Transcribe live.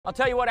I'll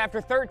tell you what,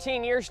 after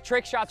 13 years,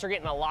 trick shots are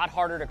getting a lot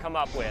harder to come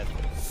up with.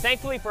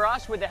 Thankfully for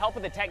us, with the help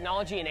of the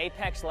technology in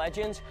Apex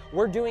Legends,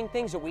 we're doing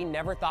things that we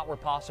never thought were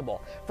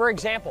possible. For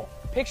example,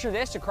 picture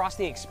this across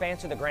the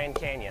expanse of the Grand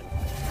Canyon.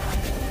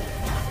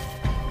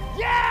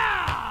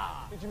 Yeah!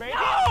 Did you make it?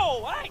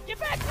 No! Hey, get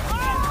back!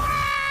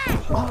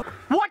 Ah!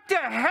 What the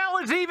hell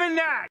is even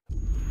that?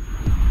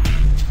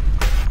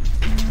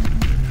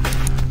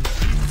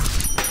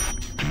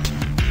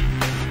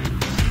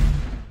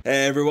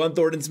 Hey everyone,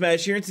 Thordan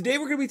Smash here, and today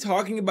we're going to be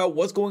talking about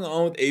what's going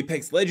on with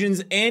Apex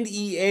Legends and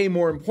EA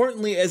more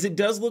importantly, as it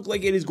does look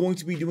like it is going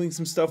to be doing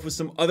some stuff with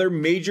some other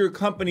major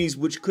companies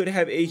which could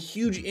have a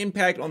huge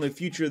impact on the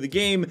future of the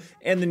game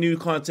and the new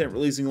content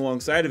releasing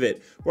alongside of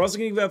it. We're also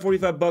going to give out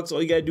 45 bucks. All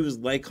you gotta do is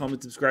like,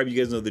 comment, subscribe.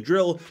 You guys know the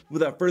drill.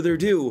 Without further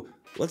ado,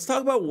 let's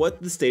talk about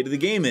what the state of the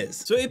game is.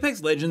 So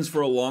Apex Legends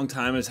for a long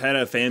time has had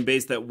a fan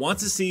base that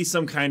wants to see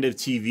some kind of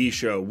TV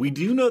show. We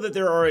do know that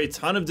there are a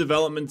ton of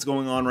developments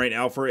going on right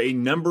now for a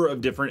number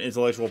of different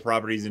intellectual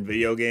properties in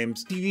video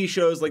games. TV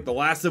shows like The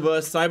Last of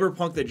Us,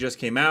 Cyberpunk that just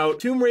came out,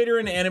 Tomb Raider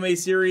and anime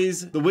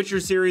series, The Witcher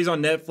series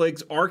on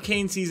Netflix,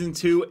 Arcane Season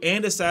 2,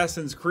 and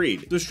Assassin's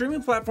Creed. So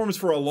streaming platforms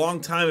for a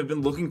long time have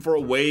been looking for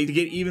a way to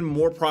get even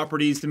more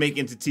properties to make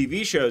into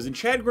TV shows. And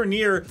Chad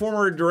Grenier,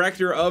 former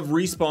director of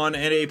Respawn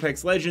and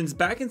Apex Legends,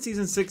 back in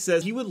season 6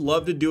 says he would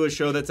love to do a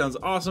show that sounds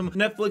awesome.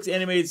 Netflix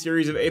animated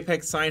series of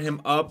Apex signed him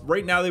up.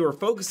 Right now they were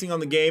focusing on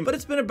the game, but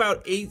it's been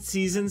about 8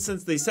 seasons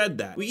since they said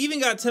that. We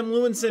even got Tim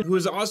Lewinson, who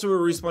is also a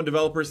Respawn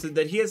developer, said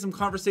that he had some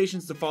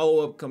conversations to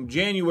follow up come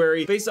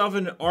January based off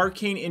an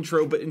Arcane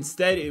intro, but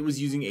instead it was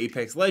using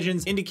Apex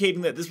Legends,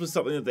 indicating that this was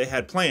something that they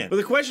had planned. But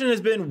the question has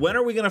been, when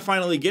are we going to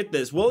finally get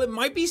this? Well, it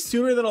might be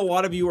sooner than a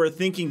lot of you are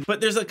thinking, but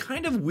there's a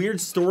kind of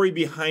weird story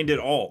behind it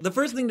all. The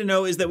first thing to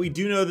know is that we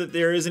do know that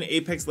there is an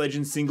Apex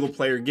Legends single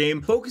player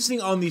game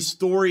focusing on the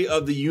story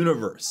of the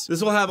universe.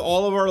 This will have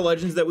all of our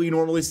legends that we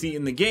normally see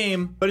in the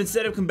game, but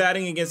instead of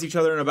combating against each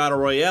other in a battle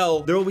royale,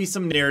 there will be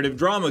some narrative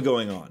drama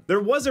going on. There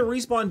was a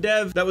Respawn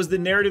dev that was the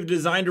narrative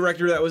design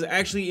director that was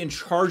actually in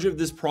charge of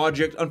this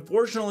project.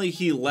 Unfortunately,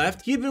 he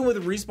left. He had been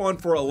with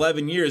Respawn for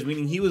 11 years,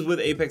 meaning he was with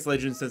Apex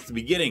Legends since the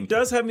beginning. It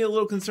does have me a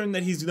little concerned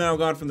that he's now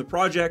gone from the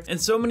project, and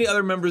so many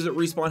other members at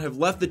Respawn have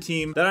left the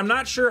team that I'm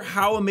not sure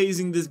how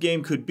amazing this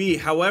game could be.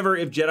 However,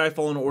 if Jedi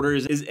Fallen Order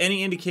is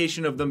any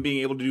indication of them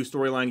being able to do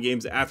storyline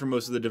games after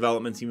most of the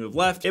development team have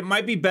left, it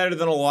might be better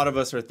than a lot of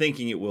us are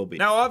thinking it will be.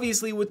 Now,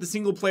 obviously, with the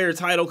single player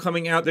title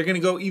coming out, they're going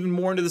to go even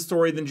more into the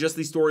story than just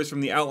the stories from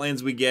the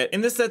Outlands we get,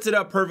 and this sets it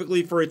up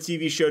perfectly for a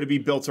TV show to be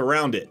built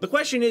around it. The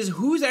question is,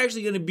 who's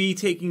actually going to be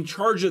taking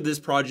charge of this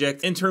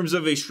project in terms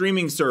of a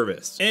streaming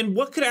service? And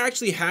what could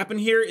actually happen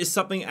here is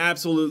something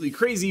absolutely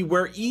crazy,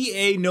 where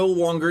EA no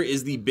longer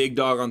is the big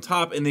dog on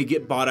top and they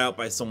get bought out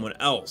by someone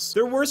else.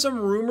 There were some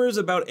rumors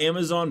about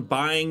Amazon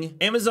buying.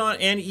 Amazon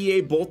and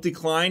EA both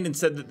declined and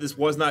said that this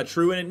was not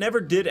true, and it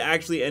never did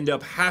actually end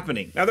up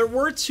happening. Now, there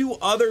were 2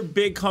 other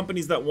big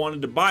companies that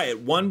wanted to buy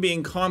it, one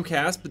being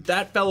Comcast, but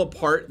that fell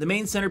apart. The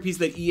main centerpiece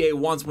that EA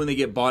wants when they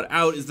get bought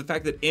out is the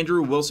fact that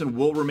Andrew Wilson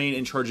will remain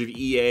in charge of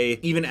EA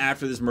even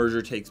after this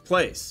merger takes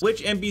place,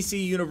 which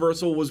NBC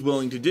Universal was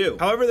willing to do.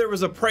 However, there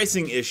was a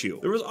pricing issue.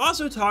 There was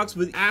also talks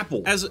with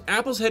Apple, as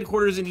Apple's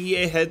headquarters and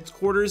EA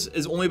headquarters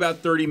is only about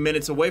 30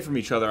 minutes away from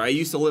each other. I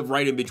used to live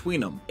right in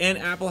between them, and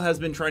Apple has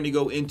been trying to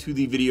go into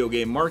the video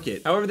game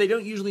market. However, they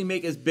don't usually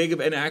make as big of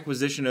an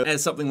acquisition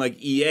as something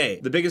like EA,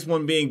 the biggest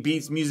one being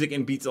Beats Music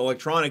and Beats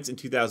Electronics in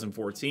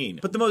 2014.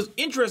 But the most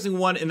interesting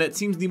one, and that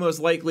seems the most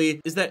likely,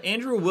 is that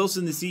Andrew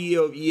Wilson, the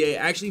CEO of EA,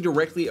 actually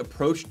directly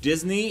approached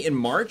Disney in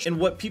March in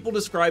what people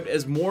described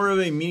as more of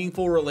a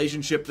meaningful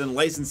relationship than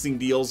licensing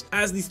deals,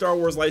 as the Star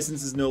Wars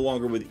license is no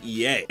longer with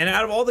EA. And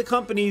out of all the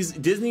companies,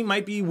 Disney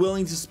might be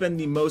willing to spend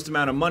the most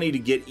amount of money to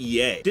get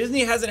EA.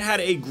 Disney hasn't had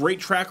a great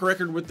track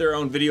record with their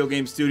own video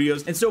game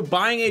studios, and so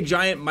buying a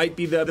giant might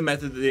be the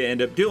method that they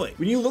end up doing.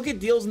 When you look at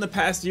deals in the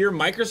past year,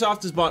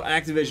 Microsoft has bought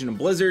Activision and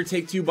Blizzard,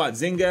 Take-Two bought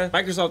Zynga,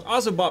 Microsoft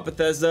also bought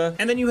Bethesda,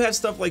 and then you have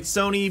stuff like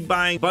Sony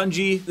buying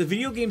Bungie. The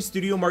video game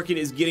studio market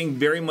is getting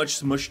very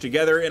much smushed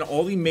together, and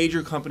all the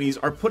major companies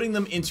are putting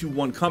them into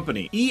one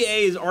company.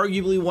 EA is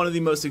arguably one of the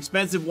most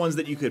expensive ones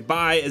that you could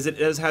buy, as it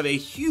does have a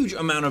huge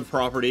amount of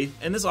property,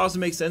 and this also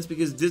makes sense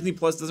because Disney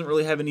Plus doesn't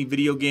really have any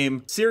video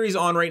game series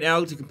on right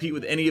now to compete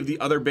with any of the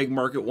other big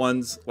market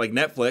ones like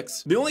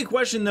Netflix. The only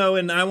question though,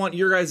 and I want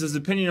your guys'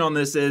 opinion on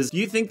this, is do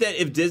you think that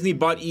if Disney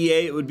bought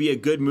EA it would be a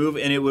good move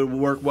and it would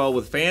work well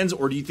with fans,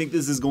 or do you think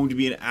this is going to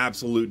be an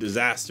absolute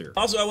disaster?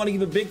 Also, I want to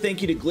give a big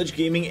thank you to Glitch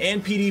Gaming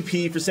and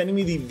PDP for sending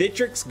me the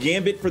Victrix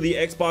Gambit for the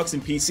Xbox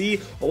and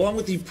PC, along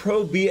with the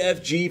Pro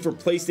BFG for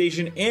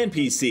PlayStation and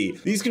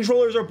PC. These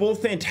controllers are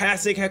both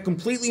fantastic, have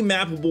completely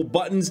mappable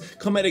buttons,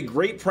 come at a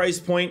great price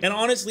point, and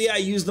honestly I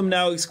use them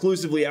now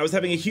exclusively. I was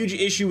having a huge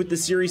issue with the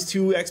Series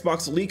 2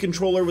 Xbox Elite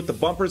controller with the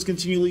bumpers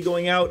continually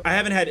going out. I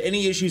haven't had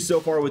any issues so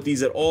far with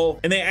these at all,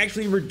 and they they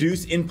actually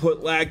reduce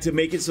input lag to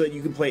make it so that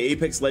you can play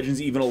Apex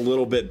Legends even a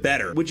little bit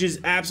better, which is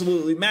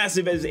absolutely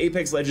massive as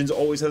Apex Legends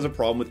always has a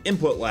problem with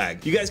input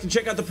lag. You guys can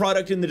check out the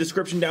product in the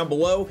description down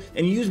below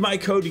and use my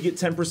code to get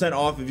 10%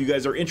 off if you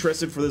guys are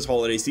interested for this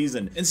holiday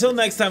season. Until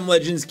next time,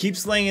 Legends, keep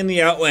slaying in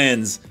the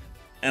Outlands,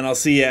 and I'll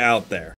see you out there.